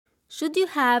Should you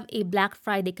have a Black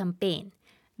Friday campaign?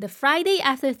 The Friday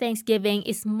after Thanksgiving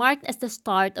is marked as the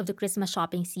start of the Christmas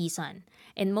shopping season,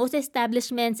 and most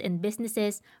establishments and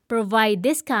businesses provide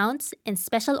discounts and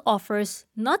special offers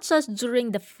not just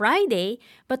during the Friday,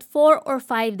 but 4 or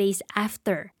 5 days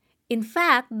after. In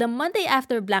fact, the Monday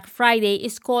after Black Friday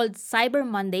is called Cyber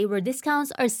Monday, where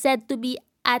discounts are said to be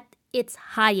at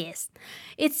its highest.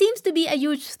 It seems to be a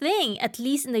huge thing, at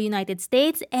least in the United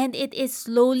States, and it is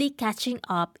slowly catching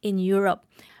up in Europe.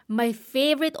 My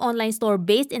favorite online store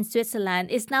based in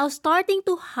Switzerland is now starting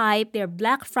to hype their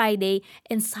Black Friday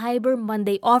and Cyber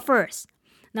Monday offers.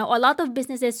 Now, a lot of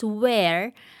businesses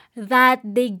swear that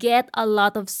they get a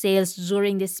lot of sales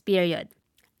during this period.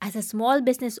 As a small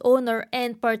business owner,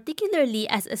 and particularly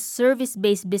as a service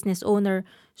based business owner,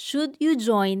 should you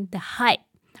join the hype?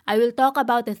 I will talk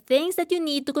about the things that you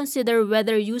need to consider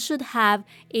whether you should have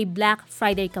a Black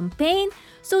Friday campaign,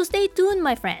 so stay tuned,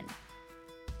 my friend.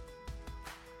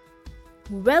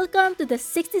 Welcome to the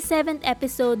 67th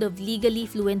episode of Legally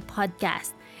Fluent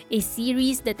Podcast, a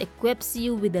series that equips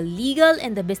you with the legal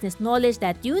and the business knowledge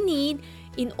that you need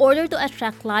in order to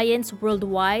attract clients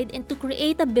worldwide and to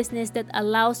create a business that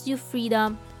allows you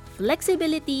freedom,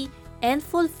 flexibility, and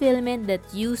fulfillment that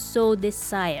you so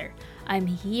desire. I'm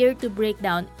here to break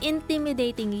down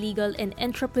intimidating legal and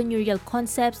entrepreneurial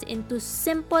concepts into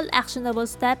simple, actionable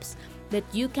steps that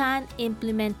you can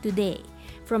implement today.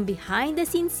 From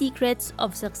behind-the-scenes secrets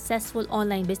of successful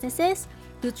online businesses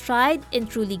to tried and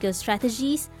true legal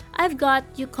strategies, I've got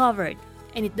you covered.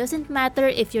 And it doesn't matter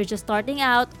if you're just starting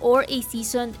out or a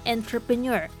seasoned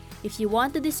entrepreneur. If you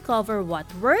want to discover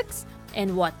what works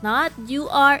and what not, you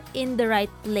are in the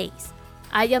right place.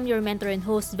 I am your mentor and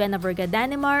host, Vena Verga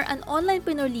Dannemar, an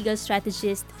onlinepreneur legal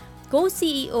strategist,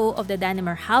 co-CEO of the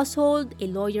Dannemar household, a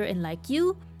lawyer, and like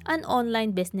you, an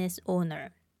online business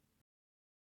owner.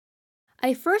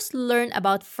 I first learned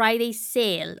about Friday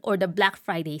sale or the Black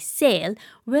Friday sale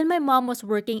when my mom was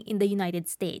working in the United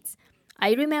States.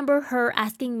 I remember her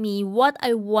asking me what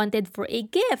I wanted for a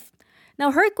gift.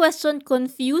 Now, her question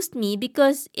confused me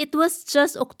because it was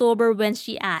just October when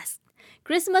she asked.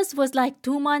 Christmas was like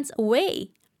 2 months away.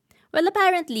 Well,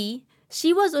 apparently,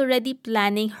 she was already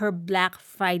planning her Black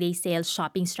Friday sale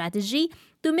shopping strategy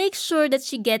to make sure that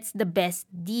she gets the best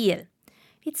deal.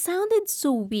 It sounded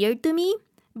so weird to me,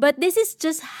 but this is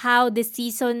just how the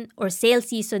season or sale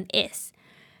season is.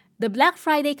 The Black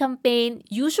Friday campaign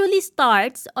usually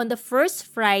starts on the first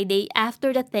Friday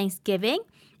after the Thanksgiving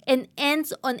and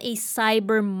ends on a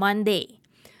Cyber Monday.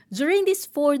 During these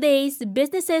 4 days,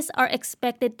 businesses are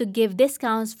expected to give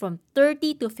discounts from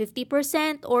 30 to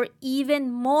 50% or even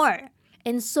more.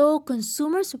 And so,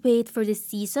 consumers wait for this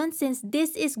season since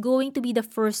this is going to be the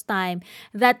first time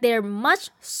that their much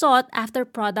sought after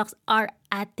products are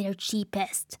at their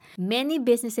cheapest. Many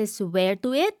businesses swear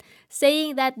to it,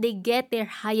 saying that they get their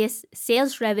highest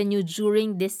sales revenue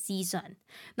during this season.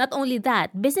 Not only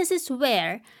that, businesses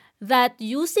swear that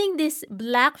using this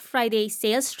Black Friday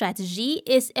sales strategy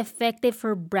is effective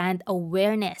for brand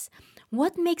awareness.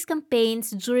 What makes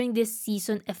campaigns during this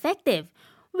season effective?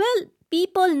 Well,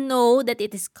 people know that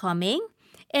it is coming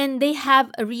and they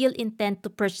have a real intent to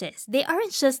purchase. They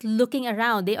aren't just looking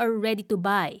around, they are ready to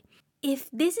buy. If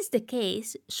this is the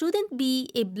case, shouldn't be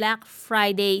a Black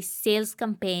Friday sales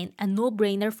campaign a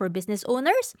no-brainer for business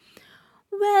owners?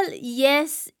 Well,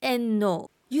 yes and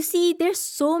no. You see, there's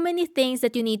so many things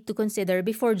that you need to consider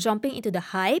before jumping into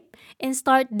the hype and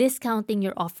start discounting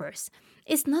your offers.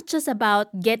 It's not just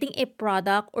about getting a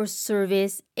product or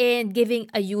service and giving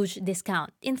a huge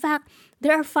discount. In fact,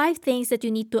 there are 5 things that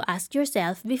you need to ask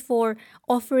yourself before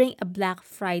offering a Black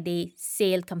Friday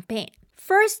sale campaign.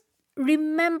 First,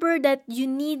 remember that you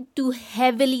need to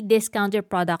heavily discount your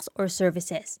products or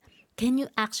services. Can you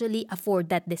actually afford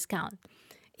that discount?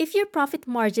 If your profit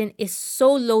margin is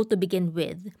so low to begin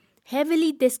with,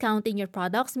 heavily discounting your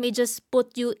products may just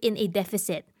put you in a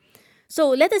deficit. So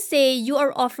let us say you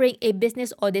are offering a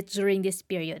business audit during this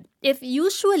period. If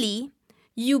usually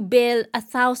you bill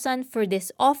 1,000 for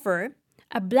this offer,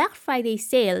 a Black Friday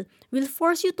sale will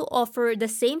force you to offer the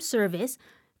same service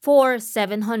for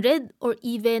 700 or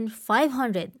even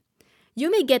 500. You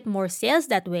may get more sales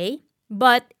that way,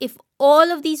 but if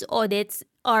all of these audits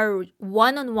are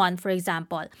one-on-one, for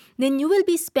example, then you will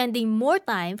be spending more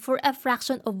time for a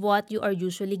fraction of what you are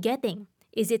usually getting.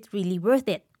 Is it really worth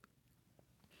it?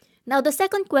 Now, the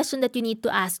second question that you need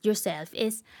to ask yourself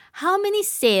is how many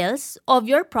sales of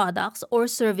your products or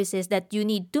services that you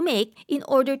need to make in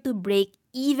order to break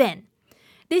even?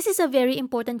 This is a very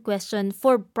important question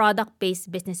for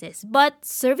product-based businesses, but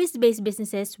service-based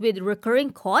businesses with recurring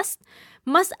costs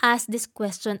must ask this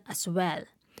question as well.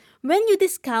 When you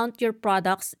discount your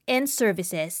products and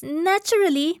services,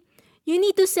 naturally, you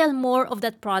need to sell more of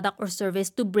that product or service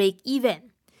to break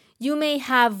even. You may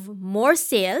have more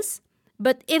sales,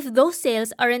 but if those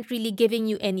sales aren't really giving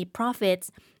you any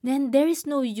profits, then there is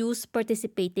no use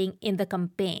participating in the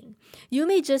campaign. You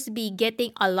may just be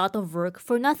getting a lot of work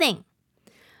for nothing.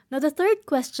 Now, the third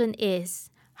question is,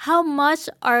 how much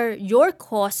are your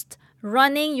costs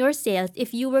running your sales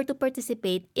if you were to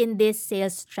participate in this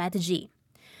sales strategy?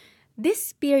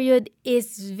 This period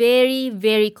is very,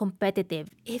 very competitive.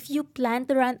 If you plan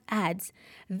to run ads,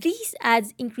 these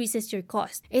ads increases your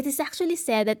cost. It is actually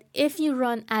said that if you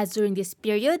run ads during this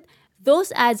period,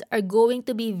 those ads are going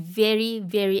to be very,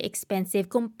 very expensive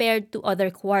compared to other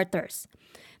quarters.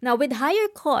 Now, with higher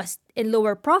cost and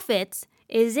lower profits,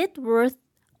 is it worth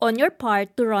on your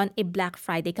part to run a Black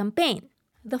Friday campaign?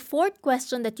 The fourth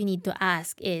question that you need to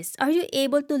ask is, are you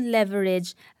able to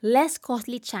leverage less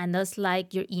costly channels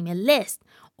like your email list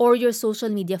or your social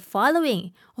media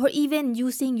following or even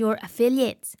using your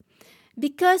affiliates?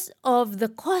 Because of the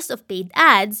cost of paid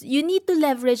ads, you need to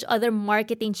leverage other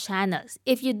marketing channels.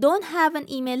 If you don't have an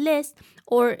email list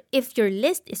or if your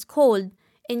list is cold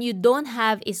and you don't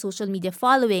have a social media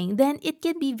following, then it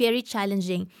can be very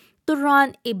challenging to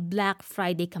run a Black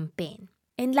Friday campaign.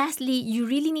 And lastly, you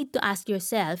really need to ask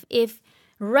yourself if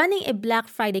running a Black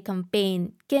Friday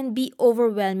campaign can be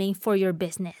overwhelming for your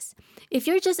business. If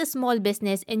you're just a small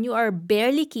business and you are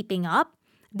barely keeping up,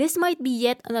 this might be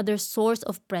yet another source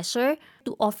of pressure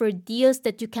to offer deals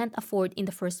that you can't afford in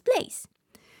the first place.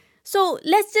 So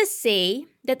let's just say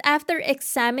that after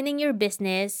examining your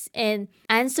business and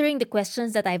answering the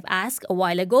questions that I've asked a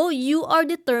while ago, you are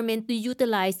determined to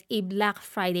utilize a Black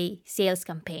Friday sales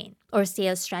campaign or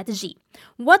sales strategy.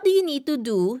 What do you need to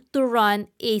do to run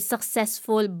a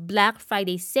successful Black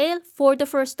Friday sale for the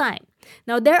first time?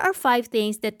 Now, there are 5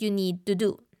 things that you need to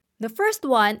do. The first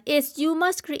one is you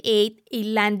must create a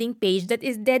landing page that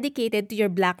is dedicated to your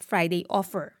Black Friday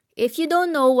offer. If you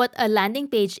don't know what a landing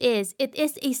page is, it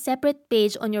is a separate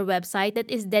page on your website that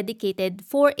is dedicated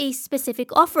for a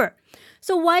specific offer.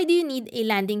 So why do you need a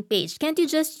landing page? Can't you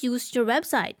just use your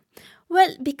website?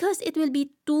 Well, because it will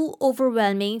be too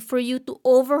overwhelming for you to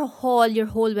overhaul your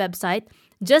whole website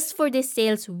just for this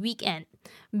sales weekend.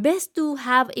 Best to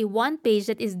have a one page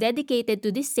that is dedicated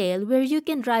to this sale where you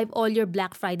can drive all your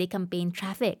Black Friday campaign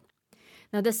traffic.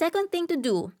 Now, the second thing to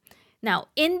do, now,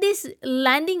 in this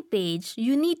landing page,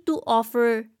 you need to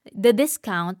offer the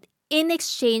discount in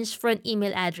exchange for an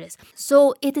email address.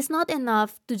 So it is not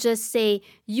enough to just say,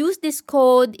 use this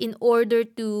code in order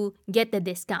to get the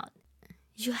discount.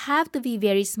 You have to be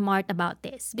very smart about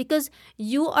this because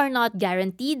you are not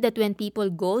guaranteed that when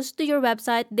people goes to your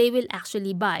website, they will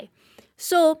actually buy.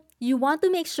 So you want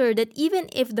to make sure that even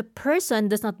if the person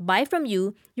does not buy from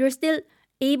you, you're still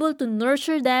able to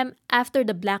nurture them after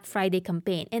the Black Friday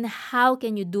campaign. And how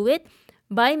can you do it?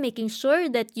 By making sure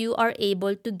that you are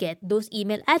able to get those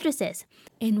email addresses.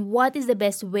 And what is the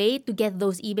best way to get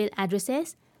those email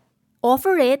addresses?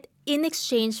 Offer it in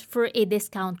exchange for a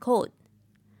discount code.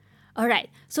 Alright,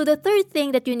 so the third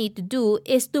thing that you need to do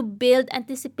is to build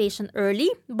anticipation early,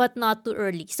 but not too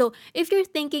early. So if you're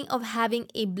thinking of having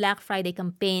a Black Friday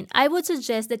campaign, I would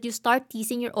suggest that you start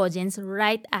teasing your audience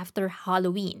right after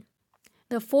Halloween.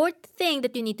 The fourth thing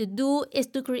that you need to do is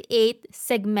to create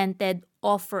segmented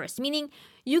offers, meaning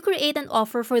you create an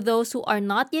offer for those who are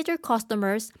not yet your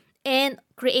customers and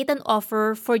create an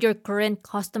offer for your current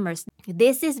customers.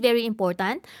 This is very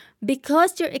important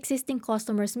because your existing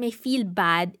customers may feel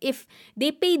bad if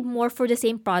they paid more for the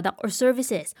same product or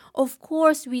services. Of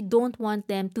course, we don't want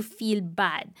them to feel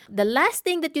bad. The last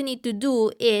thing that you need to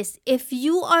do is if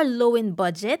you are low in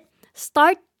budget,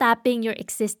 start tapping your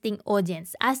existing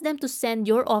audience. Ask them to send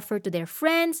your offer to their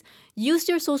friends, use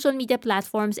your social media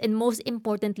platforms, and most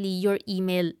importantly, your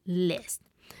email list.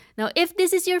 Now, if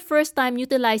this is your first time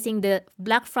utilizing the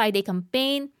Black Friday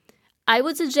campaign, I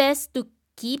would suggest to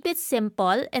keep it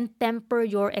simple and temper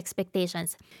your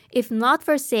expectations. If not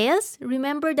for sales,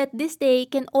 remember that this day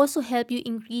can also help you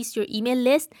increase your email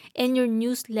list and your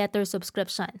newsletter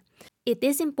subscription. It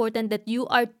is important that you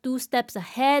are 2 steps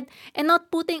ahead and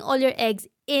not putting all your eggs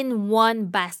in one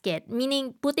basket,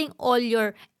 meaning putting all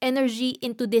your energy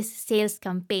into this sales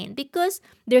campaign because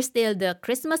there's still the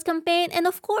Christmas campaign and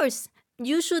of course,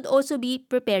 you should also be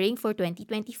preparing for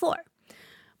 2024.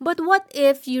 But what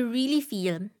if you really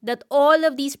feel that all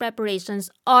of these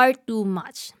preparations are too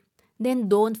much? Then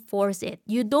don't force it.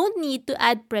 You don't need to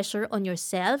add pressure on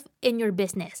yourself and your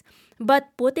business,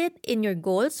 but put it in your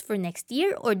goals for next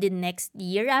year or the next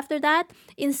year after that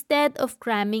instead of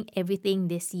cramming everything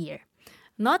this year.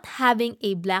 Not having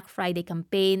a Black Friday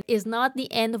campaign is not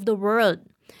the end of the world.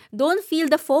 Don't feel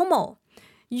the FOMO.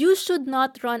 You should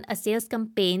not run a sales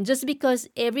campaign just because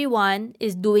everyone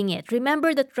is doing it.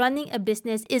 Remember that running a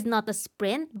business is not a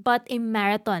sprint but a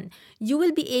marathon. You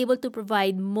will be able to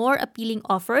provide more appealing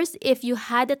offers if you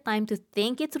had the time to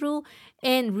think it through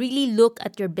and really look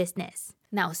at your business.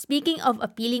 Now, speaking of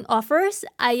appealing offers,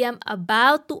 I am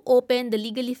about to open the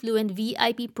Legally Fluent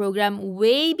VIP program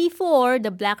way before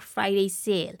the Black Friday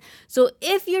sale. So,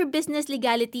 if your business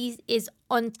legalities is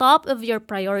on top of your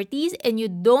priorities and you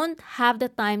don't have the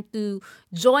time to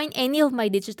join any of my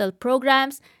digital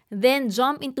programs, then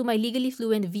jump into my Legally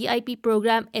Fluent VIP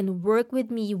program and work with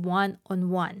me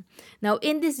one-on-one. Now,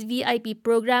 in this VIP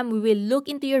program, we will look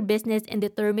into your business and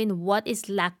determine what is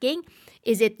lacking.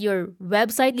 Is it your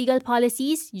website legal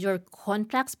policies, your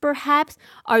contracts perhaps?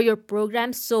 Are your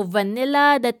programs so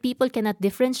vanilla that people cannot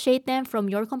differentiate them from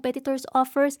your competitors'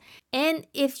 offers? And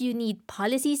if you need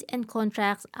policies and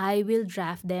contracts, I will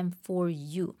draft them for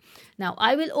you. Now,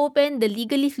 I will open the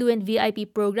Legally Fluent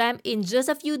VIP program in just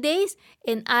a few days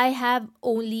and I have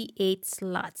only 8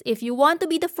 slots. If you want to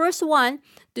be the first one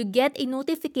to get a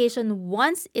notification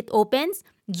once it opens,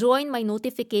 join my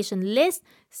notification list,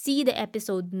 see the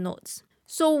episode notes.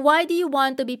 So why do you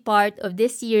want to be part of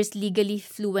this year's Legally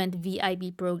Fluent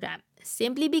VIP program?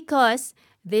 Simply because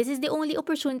this is the only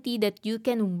opportunity that you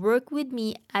can work with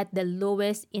me at the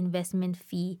lowest investment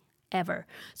fee ever.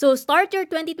 So start your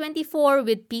 2024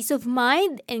 with peace of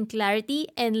mind and clarity,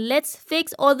 and let's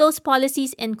fix all those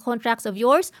policies and contracts of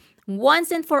yours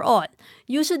once and for all.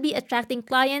 You should be attracting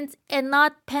clients and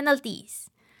not penalties.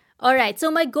 Alright, so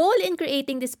my goal in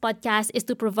creating this podcast is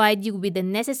to provide you with the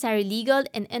necessary legal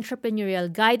and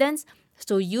entrepreneurial guidance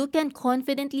so you can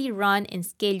confidently run and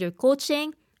scale your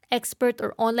coaching, expert,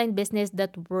 or online business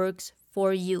that works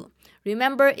for you.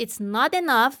 Remember, it's not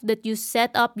enough that you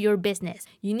set up your business.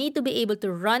 You need to be able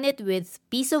to run it with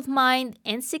peace of mind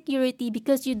and security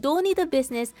because you don't need a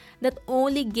business that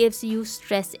only gives you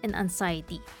stress and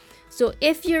anxiety. So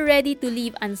if you're ready to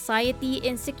leave anxiety,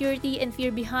 insecurity, and fear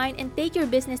behind and take your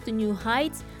business to new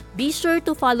heights, be sure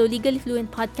to follow Legally Fluent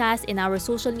Podcast in our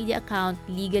social media account,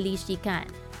 Legally She Can.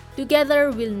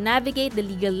 Together, we'll navigate the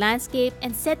legal landscape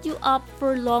and set you up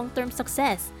for long-term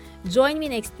success. Join me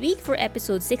next week for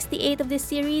episode 68 of this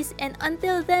series, and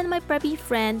until then, my preppy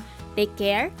friend, take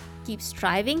care, keep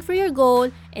striving for your goal,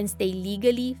 and stay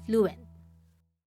legally fluent.